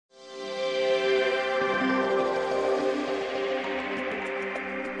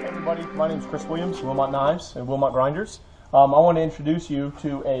everybody, my name is Chris Williams, Wilmont Knives and Wilmont Grinders. I want to introduce you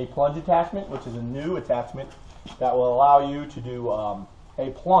to a plunge attachment, which is a new attachment that will allow you to do a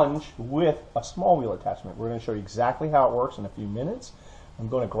plunge with a small wheel attachment. We're going to show you exactly how it works in a few minutes. I'm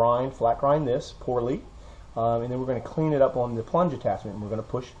going to flat grind this poorly, and then we're going to clean it up on the plunge attachment. And we're going to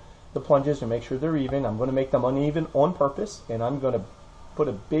push the plunges and make sure they're even. I'm going to make them uneven on purpose, and I'm going to put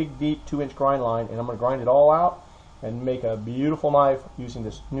a big, deep 2-inch grind line, and I'm going to grind it all out and make a beautiful knife using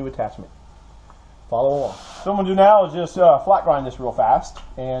this new attachment. Follow along. So what I'm going to do now is just flat grind this real fast,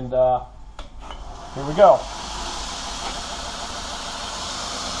 and here we go.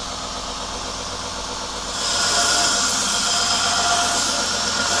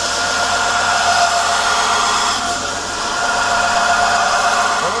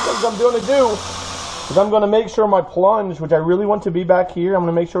 What I'm going to do is I'm going to make sure my plunge, which I really want to be back here, I'm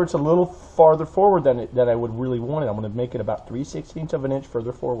going to make sure it's a little farther forward than I would really want it. I'm going to make it about 3/16 of an inch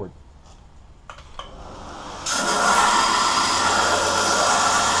further forward. So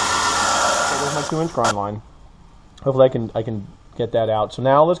there's my 2-inch grind line. Hopefully I can get that out. So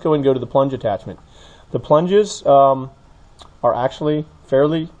now let's go and go to the plunge attachment. The plunges are actually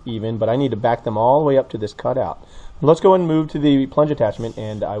fairly even, but I need to back them all the way up to this cutout. Let's go and move to the plunge attachment,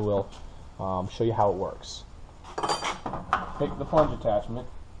 and I will show you how it works. Take the plunge attachment.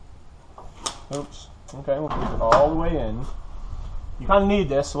 Oops. Okay, we'll put it all the way in. You kind of need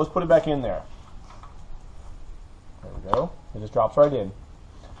this, so let's put it back in there. There we go. It just drops right in.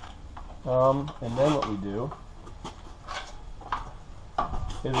 And then what we do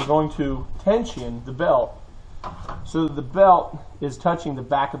is we're going to tension the belt so that the belt is touching the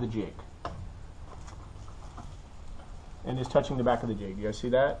back of the jig. And is touching the back of the jig. You guys see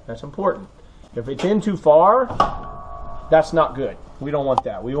that? That's important. If it's in too far, that's not good. We don't want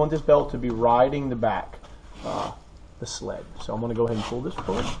that. We want this belt to be riding the back, the sled. So I'm going to go ahead and pull this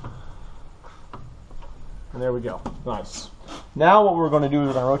forward. And there we go. Nice. Now what we're going to do is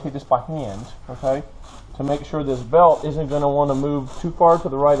we're going to rotate this by hand, okay, to make sure this belt isn't going to want to move too far to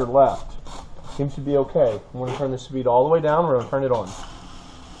the right or left. Seems to be okay. I'm going to turn the speed all the way down. We're going to turn it on.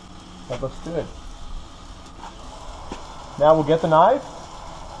 That looks good. Now we'll get the knife,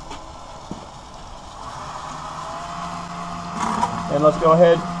 and let's go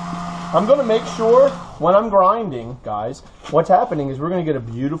ahead. I'm going to make sure when I'm grinding, guys, what's happening is we're going to get a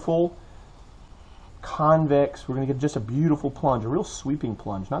beautiful convex, we're going to get just a beautiful plunge, a real sweeping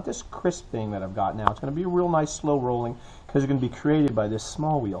plunge, not this crisp thing that I've got now. It's going to be a real nice slow rolling because it's going to be created by this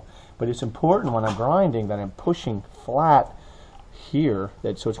small wheel. But it's important when I'm grinding that I'm pushing flat here,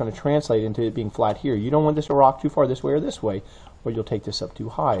 so it's going to translate into it being flat here. You don't want this to rock too far this way or this way, or you'll take this up too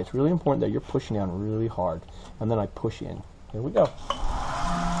high. It's really important that you're pushing down really hard, and then I push in. Here we go.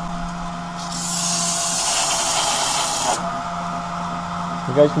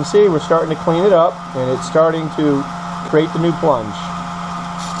 You guys can see we're starting to clean it up, and it's starting to create the new plunge.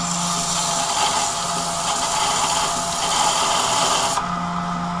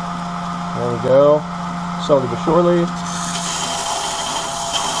 There we go. Slowly but surely.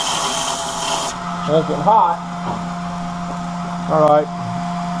 That's getting hot. Alright.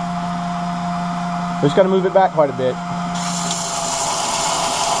 We just got to move it back quite a bit.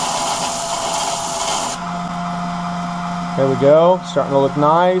 There we go. Starting to look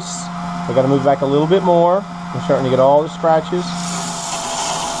nice. We got to move back a little bit more. We're starting to get all the scratches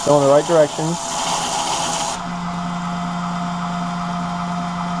going in the right direction.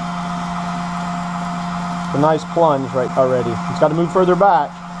 It's a nice plunge right already. It's got to move further back.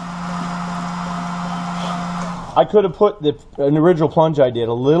 I could have put an original plunge I did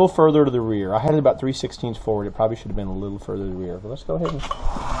a little further to the rear. I had it about 3/16 forward. It probably should have been a little further to the rear. But let's go ahead and...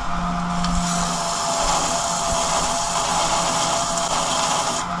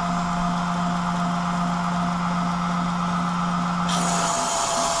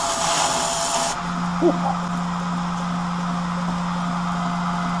 Whew.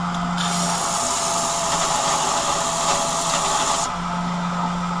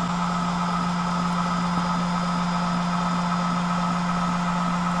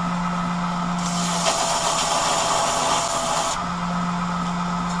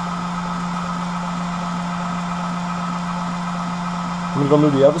 I'm going to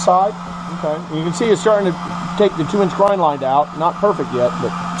go move the other side. Okay. And you can see it's starting to take the 2-inch grind line out. Not perfect yet,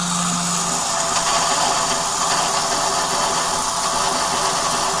 but...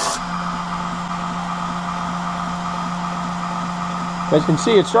 As you can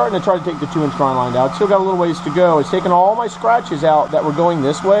see, it's starting to try to take the 2-inch grind line out. It's still got a little ways to go. It's taking all my scratches out that were going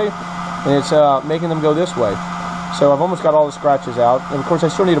this way, and it's making them go this way. So I've almost got all the scratches out. And of course, I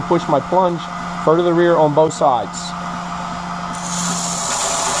still need to push my plunge further to the rear on both sides.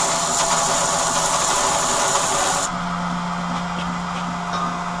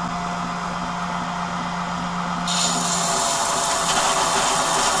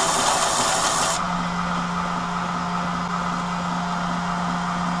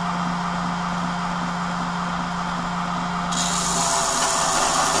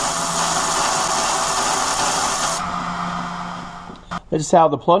 This is how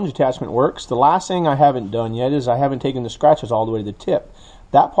the plunge attachment works. The last thing I haven't done yet is I haven't taken the scratches all the way to the tip.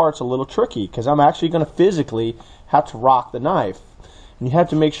 That part's a little tricky because I'm actually going to physically have to rock the knife. And you have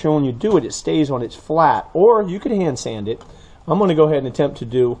to make sure when you do it, it stays on its flat. Or you could hand sand it. I'm going to go ahead and attempt to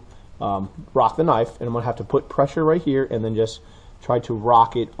do rock the knife, and I'm going to have to put pressure right here and then just try to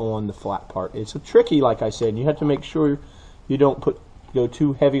rock it on the flat part. It's tricky, like I said, and you have to make sure you don't go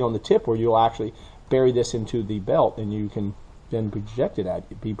too heavy on the tip, or you'll actually bury this into the belt, and you can then be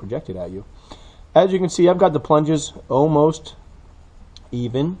projected at you. As you can see, I've got the plunges almost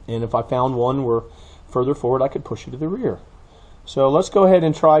even, and if I found one were further forward, I could push it to the rear. So let's go ahead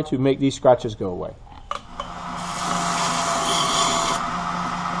and try to make these scratches go away.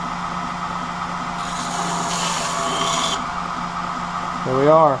 There we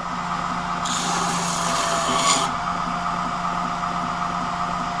are.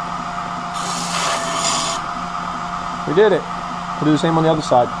 We did it. We'll do the same on the other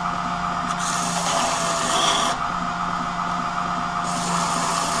side.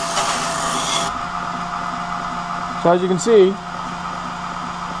 So as you can see,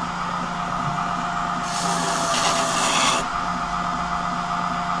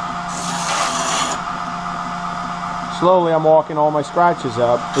 slowly I'm walking all my scratches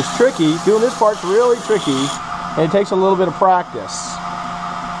up. It's tricky. Doing this part's really tricky, and it takes a little bit of practice.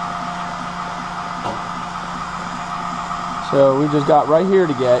 So we just got right here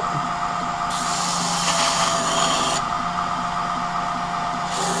to get.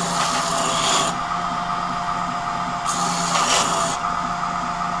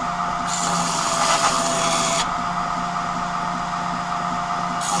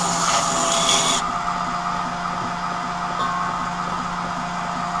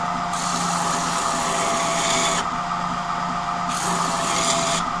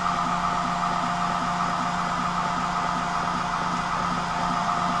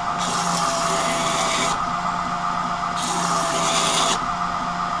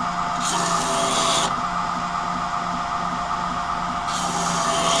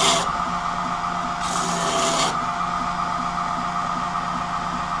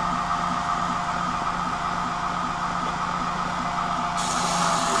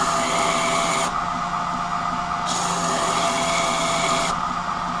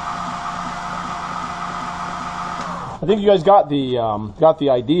 I think you guys got the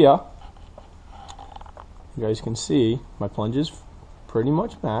idea. You guys can see my plunges pretty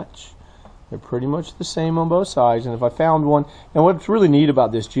much match. They're pretty much the same on both sides. And if I found one, and what's really neat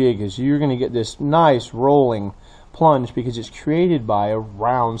about this jig is you're going to get this nice rolling plunge because it's created by a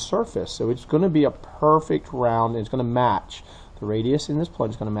round surface. So it's going to be a perfect round, and it's going to match. The radius in this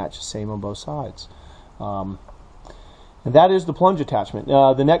plunge is going to match the same on both sides. And that is the plunge attachment.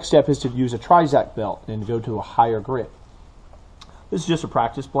 The next step is to use a Trizac belt and go to a higher grit. This is just a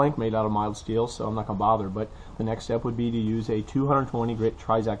practice blank made out of mild steel, so I'm not going to bother, but the next step would be to use a 220 grit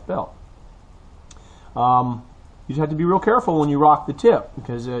Trizac belt. You just have to be real careful when you rock the tip,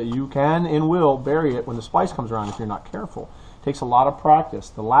 because you can and will bury it when the splice comes around if you're not careful. It takes a lot of practice.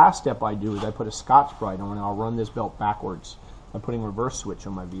 The last step I do is I put a Scotch-Brite on, and I'll run this belt backwards by putting a reverse switch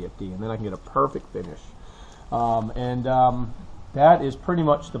on my VFD, and then I can get a perfect finish. That is pretty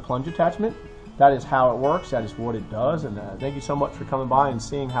much the plunge attachment. That is how it works. That is what it does. And thank you so much for coming by and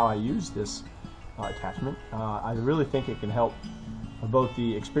seeing how I use this attachment. I really think it can help both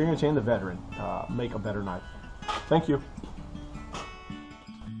the experienced and the veteran make a better knife. Thank you.